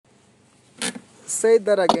Say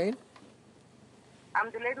that again.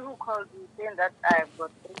 I'm the lady who called you saying that I've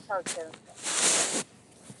got cervical cancer.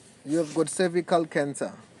 You have got cervical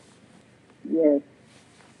cancer. Yes,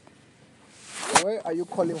 Where are you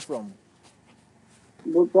calling from?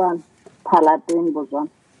 Botswana. Palatine, Botswana.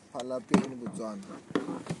 Palape in Botswana.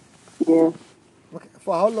 Yes. Okay.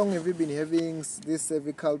 For how long have you been having these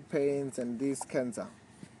cervical pains and this cancer?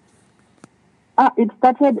 It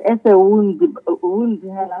started as a wound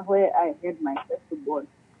where I had my first born.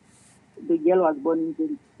 The girl was born in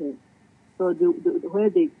 2010. So where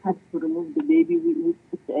they cut to remove the baby with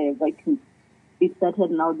a vacuum, it started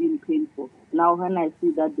now being painful. Now when I see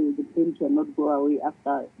that the pain cannot go away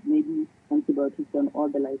after maybe antibiotics and all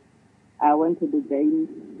the like, I went to the gynae,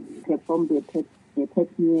 performed a test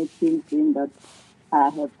me saying that I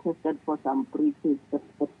have tested for some breakage,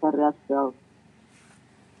 various cells.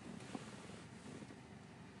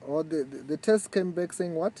 Or the test came back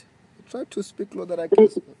saying what? Try to speak low that I can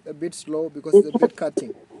The, a bit slow because the it's a test bit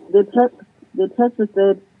cutting. the test the test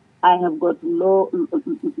said I have got low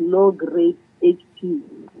grade HPV.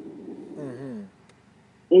 Mm-hmm.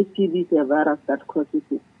 HPV is a virus that causes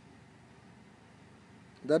it.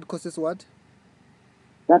 That causes what?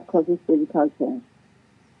 That causes cervical cancer.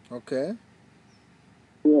 Okay.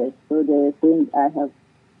 Yes, so they're saying I have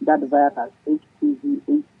that virus,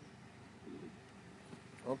 HPV.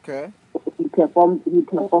 Okay. He performed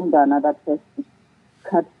another test,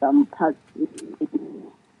 cut some parts.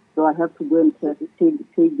 So I have to go and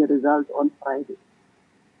take the results on Friday.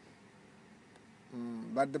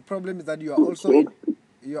 But the problem is that Okay.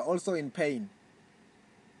 you are also in pain.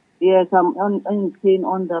 Yes, I'm in pain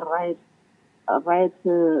on the right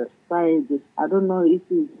side. I don't know if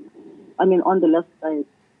it's, I mean, on the left side.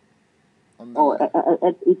 On the Or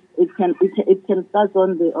left. it can start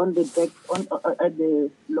on the back at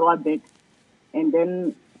the lower back and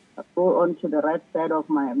then go on to the right side of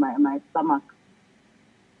my stomach.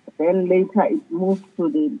 Then later it moves to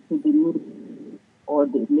the knee or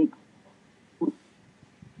the leg.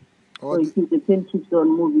 Or So the the pain keeps on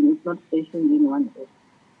moving. It's not stationed in one area.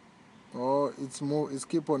 or it's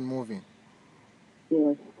keep on moving.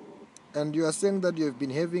 Yes. And you are saying that you have been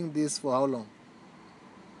having this for how long?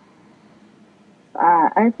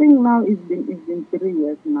 I think now it's been 3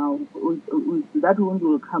 years now. That wound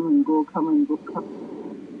will come and go, come and go,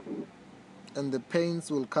 come. And the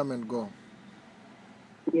pains will come and go.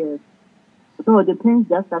 Yes. So the pain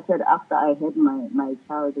just started after I had my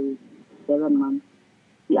child is 7 months.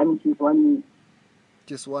 I mean she's 1 year.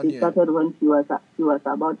 Just one It year. started when she was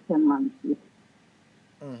about 10 months. Yes.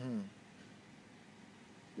 Mm-hmm.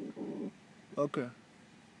 Okay.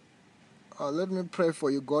 Let me pray for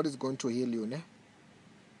you. God is going to heal you. Ne?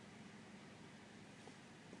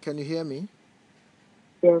 Can you hear me?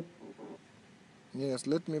 Yes. Yes,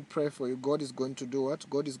 let me pray for you. God is going to do what?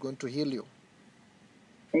 God is going to heal you.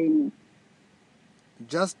 Amen.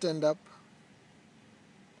 Just stand up.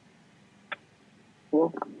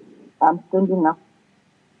 So I'm standing up.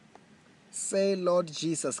 Say, Lord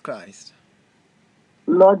Jesus Christ,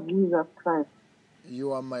 Lord Jesus Christ,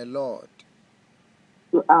 you are my Lord.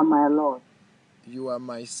 you are my Lord. You are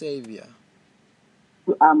my Savior.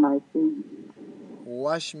 You are my Savior.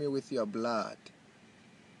 Wash me with your blood.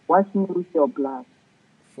 Wash me with your blood.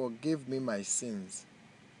 Forgive me my sins.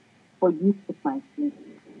 Forgive me my sins.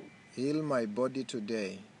 Heal my body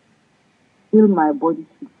today Heal my body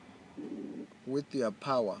with your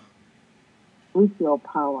power with your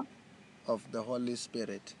power of the Holy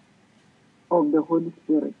Spirit. of the Holy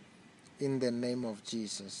Spirit. In the name of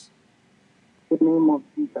Jesus. In the name of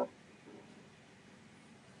Jesus.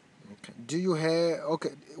 Okay. Do you have...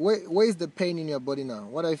 Okay. Where is the pain in your body now?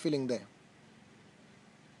 What are you feeling there?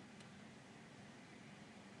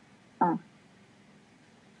 Ah, that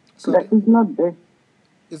Sorry? is not there.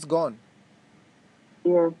 It's gone.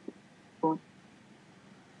 Yes. Oh,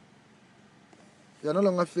 You're no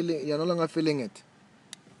longer feeling it.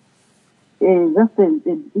 just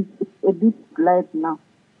it's a bit light now.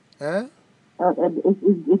 Huh?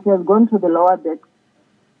 It has gone to the lower back.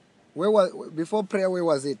 Before prayer, where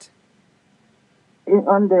was it?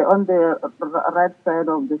 On the right side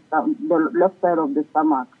of the left side of the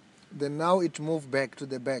stomach. Then now it moved back to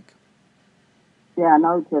the back. Yeah,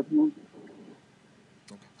 now it has moved.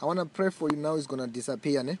 I want to pray for you now. It's going to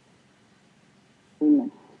disappear. Ne?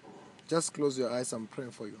 Amen. Just close your eyes. I'm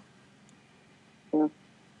praying for you. Yes.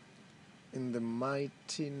 In the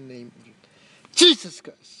mighty name of Jesus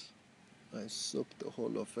Christ. I soak the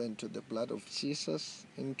whole of it into the blood of Jesus,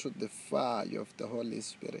 into the fire of the Holy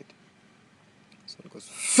Spirit. So it goes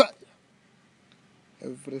fire.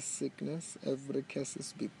 Every sickness, every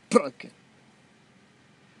curse be broken.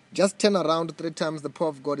 Just turn around 3 times. The power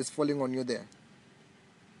of God is falling on you there.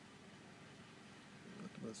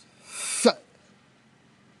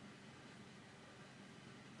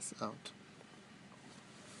 It's out.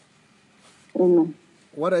 Amen.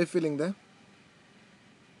 What are you feeling there?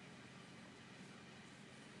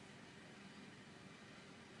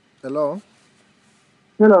 Hello?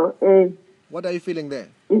 Hello. What are you feeling there?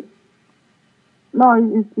 No,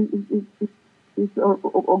 it's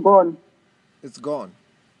gone. It's gone.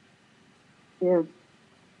 Yes.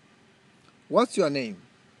 What's your name?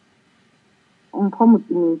 Mpho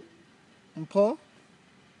Mutimedi. Mpo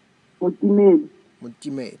Mutimedi.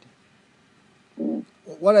 Mutimedi. Yes.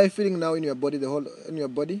 What are you feeling now in your body, in your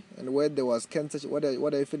body, and where there was cancer? What are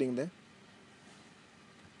you feeling there?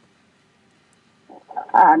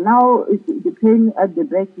 Now the pain at the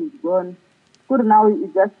back is gone. Good, now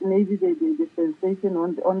it's just maybe the sensation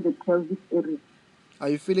on the pelvic area. Are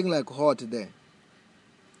you feeling like hot there?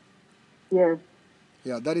 Yes.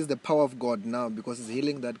 Yeah, that is the power of God now, because it's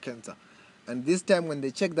healing that cancer. And this time when they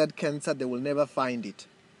check that cancer, they will never find it.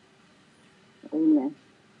 Amen.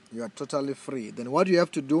 You are totally free. Then what you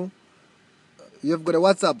have to do, you have got a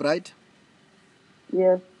WhatsApp, right?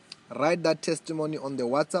 Yes. Write that testimony on the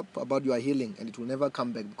WhatsApp about your healing, and it will never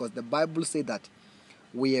come back, because the Bible says that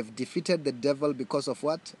we have defeated the devil because of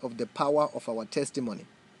what? Of the power of our testimony.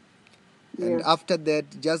 Yes. And after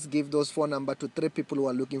that, just give those phone numbers to 3 people who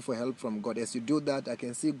are looking for help from God. As you do that, I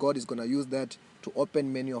can see God is going to use that to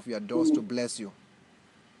open many of your doors to bless you.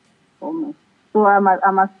 Amen. So I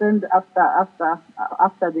must send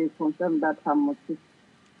after they confirm that I'm autistic.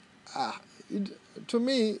 To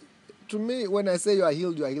me, when I say you are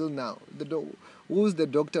healed now. Who's the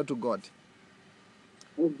doctor to God?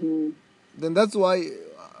 Mm-hmm. Then that's why,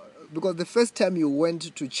 because the first time you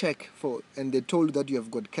went to check and they told you that you have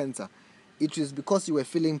got cancer, it was because you were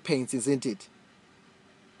feeling pains, isn't it?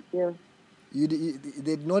 Yes. They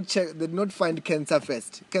did not check. They did not find cancer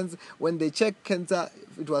first. When they checked cancer,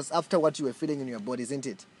 it was after what you were feeling in your body, isn't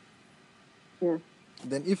it? Yes.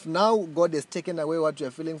 Then if now God has taken away what you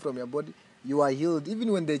are feeling from your body, you are healed.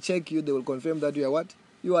 Even when they check you, they will confirm that you are what?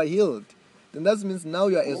 You are healed. Then that means now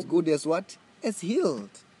you are as good as what? As healed.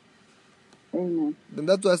 Amen. Then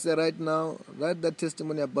that's why I say right now, write that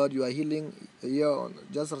testimony about your healing here.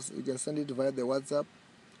 You can send it via the WhatsApp,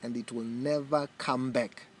 and it will never come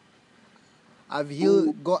back. I've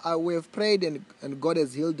healed. God, we have prayed, and God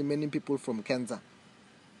has healed many people from cancer.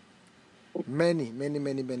 Many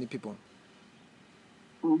people.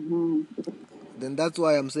 Mm-hmm. Then that's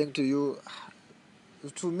why I'm saying to you,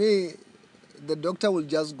 to me, the doctor will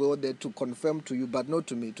just go there to confirm to you, but not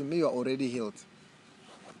to me. To me, you are already healed.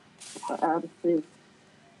 I see.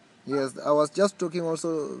 Yes, I was just talking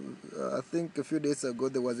also, I think a few days ago,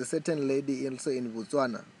 there was a certain lady also in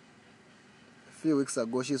Botswana. A few weeks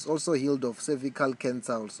ago, she's also healed of cervical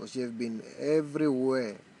cancer also. She has been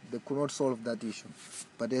everywhere. They could not solve that issue.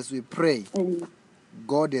 But as we pray, Amen.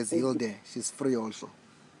 God has healed her. She's free also.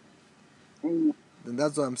 Amen. Then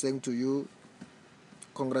that's why I'm saying to you,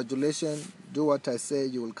 congratulations. Do what I say,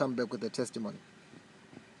 you will come back with a testimony.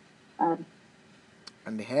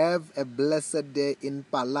 And have a blessed day in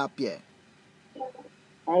Palapye.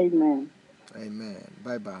 Amen. Amen.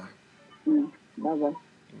 Bye-bye. Bye-bye.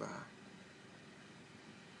 Bye.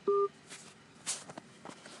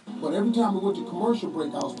 But every time we went to commercial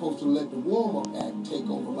break, I was supposed to let the warm-up act take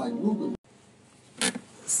over like Ruben.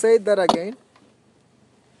 Say that again.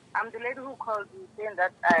 I'm the lady who called you saying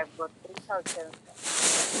that I've got cervical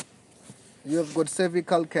cancer. You have got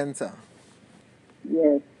cervical cancer.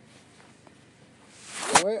 Yes.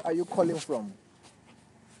 Where are you calling from?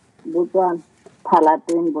 Botswana.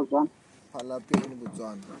 Palatine, Botswana. Palapye in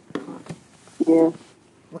Botswana. Yes.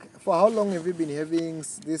 Okay. For how long have you been having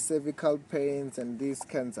these cervical pains and this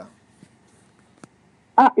cancer?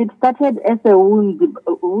 It started as a wound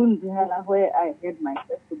where I had my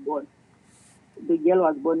firstborn. The girl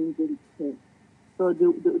was born in 2010. So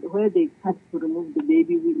where they had to remove the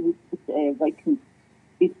baby with a vacuum,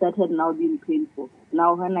 it started now being painful.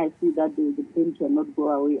 Now when I see that the pain cannot go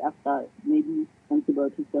away after maybe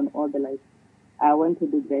antibiotics and all the like, I went to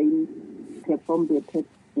the gynae, performed a test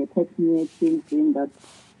me saying that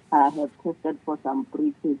I have tested for some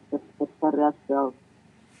various cells.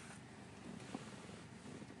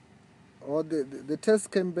 Or the test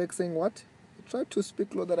came back saying what? Try to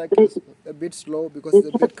speak low that I can a bit slow because it's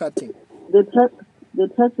a bit cutting. The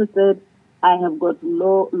test said I have got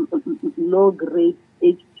low grade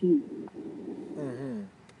HPV. Mm-hmm.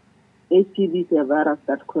 HPV is a virus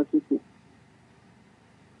that causes it.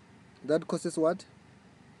 That causes what?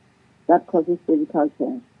 That causes cervical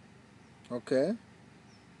cancer. Okay.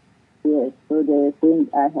 Yes, so they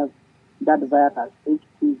think I have that virus,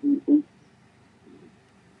 HPV.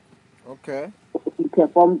 Okay. He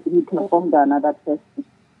performed another test,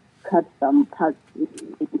 cut some parts.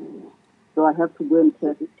 So I have to go and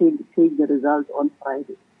take the results on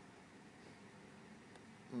Friday.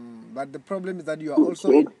 But the problem is that you are To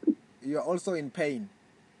also in pain.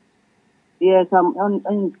 Yes, I'm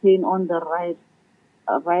in pain on the right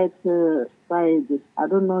side. I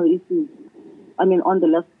don't know if it's, on the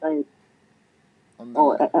left side. On the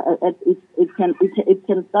Or left. it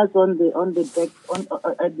can start on the back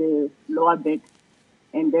at the lower back,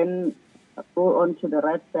 and then go on to the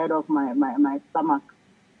right side of my stomach.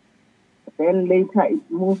 Then later it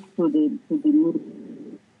moves to the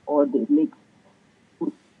knee or the leg.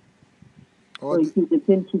 Oh, So the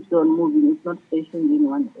pain keeps on moving. It's not stationed in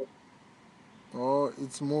one area.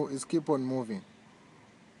 it's keep on moving.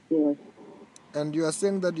 Yes. And you are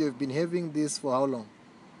saying that you have been having this for how long?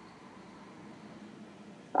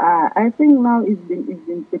 I think now it's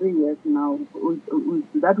been 3 years now.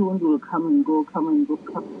 That wound will come and go, come and go,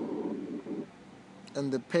 come.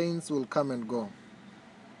 And the pains will come and go.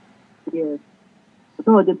 Yes.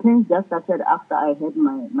 So the pain just started after I had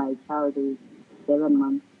my child is 7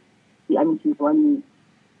 months. She's 1 year.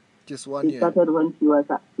 Just 1 It year. started when she was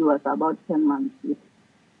about 10 months. Yes.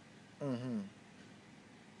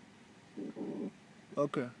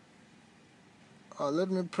 Okay. Let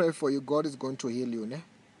me pray for you. God is going to heal you, ne?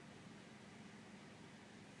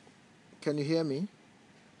 Can you hear me?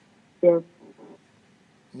 Yes.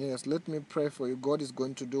 Yes, let me pray for you. God is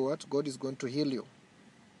going to do what? God is going to heal you.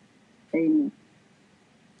 Amen.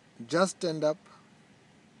 Just stand up.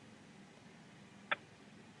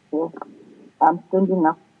 Yes. I'm standing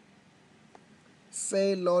up.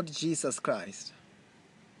 Say, Lord Jesus Christ,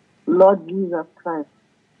 Lord Jesus Christ,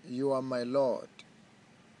 you are my Lord.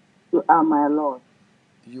 you are my Lord.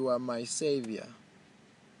 You are my Savior.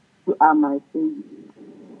 You are my Savior.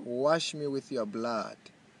 Wash me with your blood.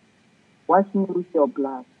 Wash me with your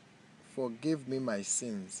blood. Forgive me my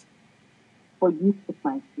sins. Forgive me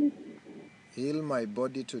my sins. Heal my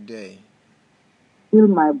body today Heal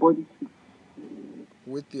my body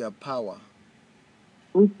with your power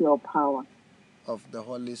with your power of the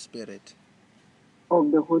Holy Spirit.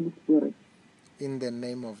 of the Holy Spirit. In the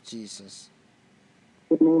name of Jesus.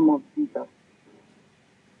 In the name of Jesus.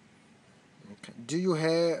 Okay. Do you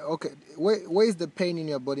have... Okay. Where is the pain in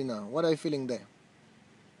your body now? What are you feeling there?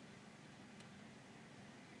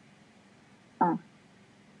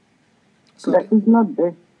 Sorry? That is not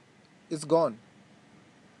there. It's gone.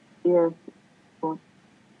 Yes. God.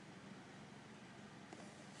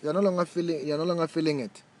 You're no longer feeling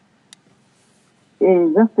it.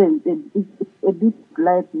 Just it's a bit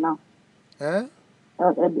light now. Huh?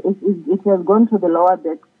 It has gone to the lower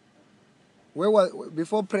back.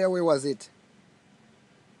 Before prayer, where was it?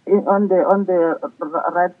 On the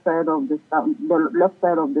right side of the left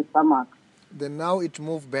side of the stomach. Then now it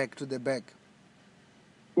moved back to the back.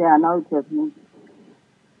 Yeah, now it has moved.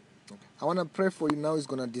 I want to pray for you now. It's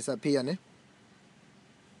going to disappear, ne?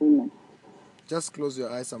 Amen. Just close your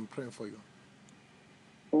eyes and pray for you.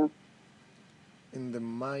 Yes. In the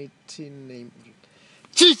mighty name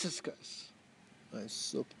of Jesus Christ, I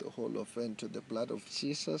soak the whole of her into the blood of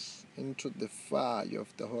Jesus, into the fire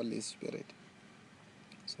of the Holy Spirit.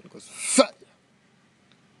 So it goes fire.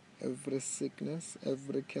 Every sickness,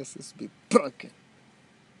 every curse be broken.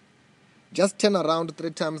 Just turn around 3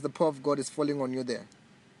 times. The power of God is falling on you there.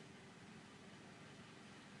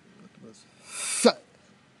 It goes fire.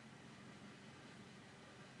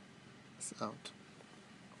 It's out.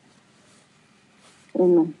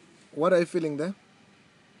 Amen. What are you feeling there?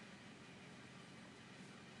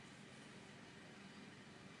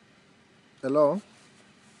 Hello?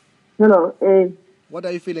 Hello. What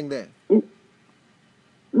are you feeling there?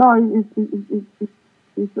 No,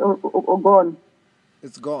 it's gone.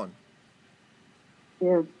 It's gone.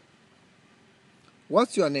 Yes.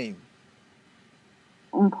 What's your name?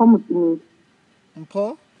 Mutimedi.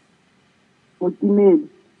 Mpo? Mutimedi.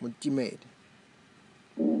 Mutimedi.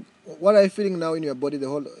 Yes. What are you feeling now in your body,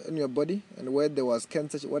 in your body, and where there was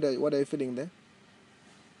cancer? What are you feeling there?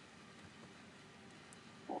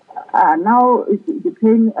 Now the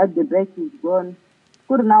pain at the back is gone.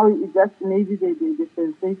 Good, now it's just maybe the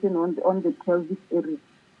sensation on the pelvic area.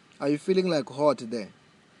 Are you feeling like hot there?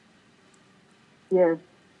 Yes.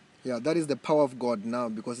 Yeah, that is the power of God now,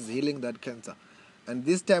 because it's healing that cancer. And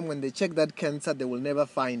this time when they check that cancer, they will never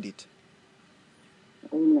find it.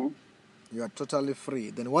 Amen. You are totally free.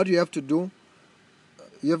 Then what you have to do,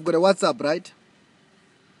 you have got a WhatsApp, right?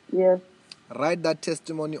 Yes. Write that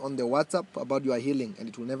testimony on the WhatsApp about your healing, and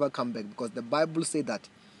it will never come back, because the Bible says that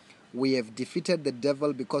we have defeated the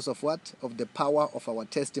devil because of what? Of the power of our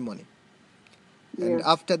testimony. And Yes.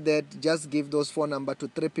 after that, just give those phone numbers to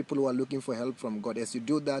 3 people who are looking for help from God. As you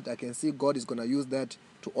do that, I can see God is going to use that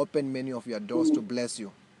to open many of your doors to bless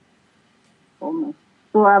you. Amen.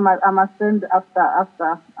 So I must send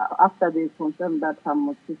after they confirm that I'm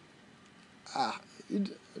okay.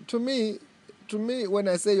 To me, when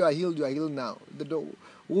I say you are healed now.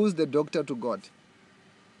 Who's the doctor to God?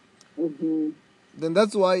 Mm-hmm. Then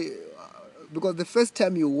that's why, because the first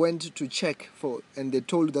time you went to check and they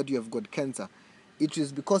told you that you have got cancer, it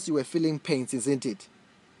was because you were feeling pains, isn't it?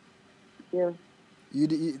 Yes. They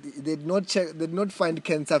did not check. They did not find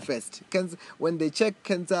cancer first. When they checked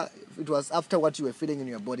cancer, it was after what you were feeling in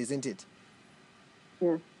your body, isn't it?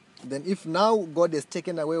 Yes. Then if now God has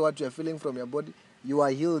taken away what you are feeling from your body, you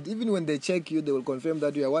are healed. Even when they check you, they will confirm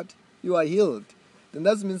that you are what? You are healed. Then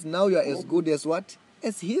that means now you are as good as what?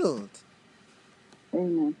 As healed.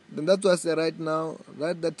 Amen. Then that's why I say right now,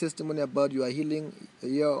 write that testimony about your healing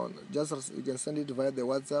here on. You can send it via the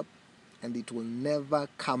WhatsApp, and it will never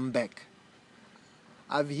come back.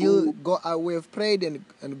 I've healed. We have prayed,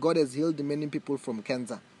 and God has healed many people from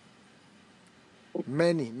cancer.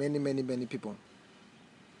 Many people.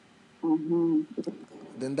 Mm-hmm.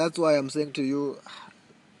 Then that's why I'm saying to you,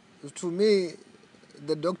 to me,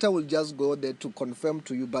 the doctor will just go there to confirm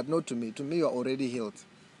to you, but not to me. To me, you are already healed.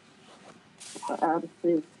 I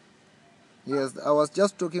receive. Yes, I was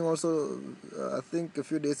just talking also, I think a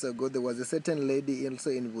few days ago, there was a certain lady also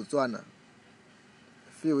in Botswana.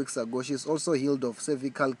 A few weeks ago, she's also healed of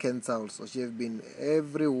cervical cancer also. She has been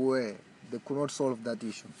everywhere. They could not solve that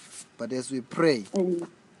issue. But as we pray, Amen.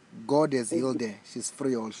 God has healed her. She's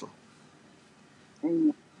free also.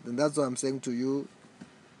 Amen. Then that's what I'm saying to you.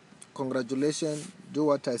 Congratulations. Do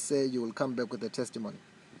what I say. You will come back with a testimony.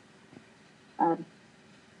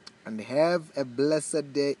 And have a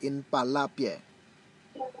blessed day in Palapye.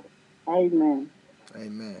 Amen.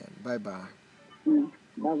 Amen. Bye-bye.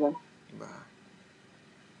 Bye-bye. Bye.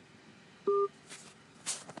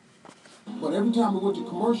 But every time we went to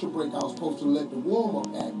commercial break, I was supposed to let the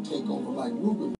warm-up act take over like Ruben.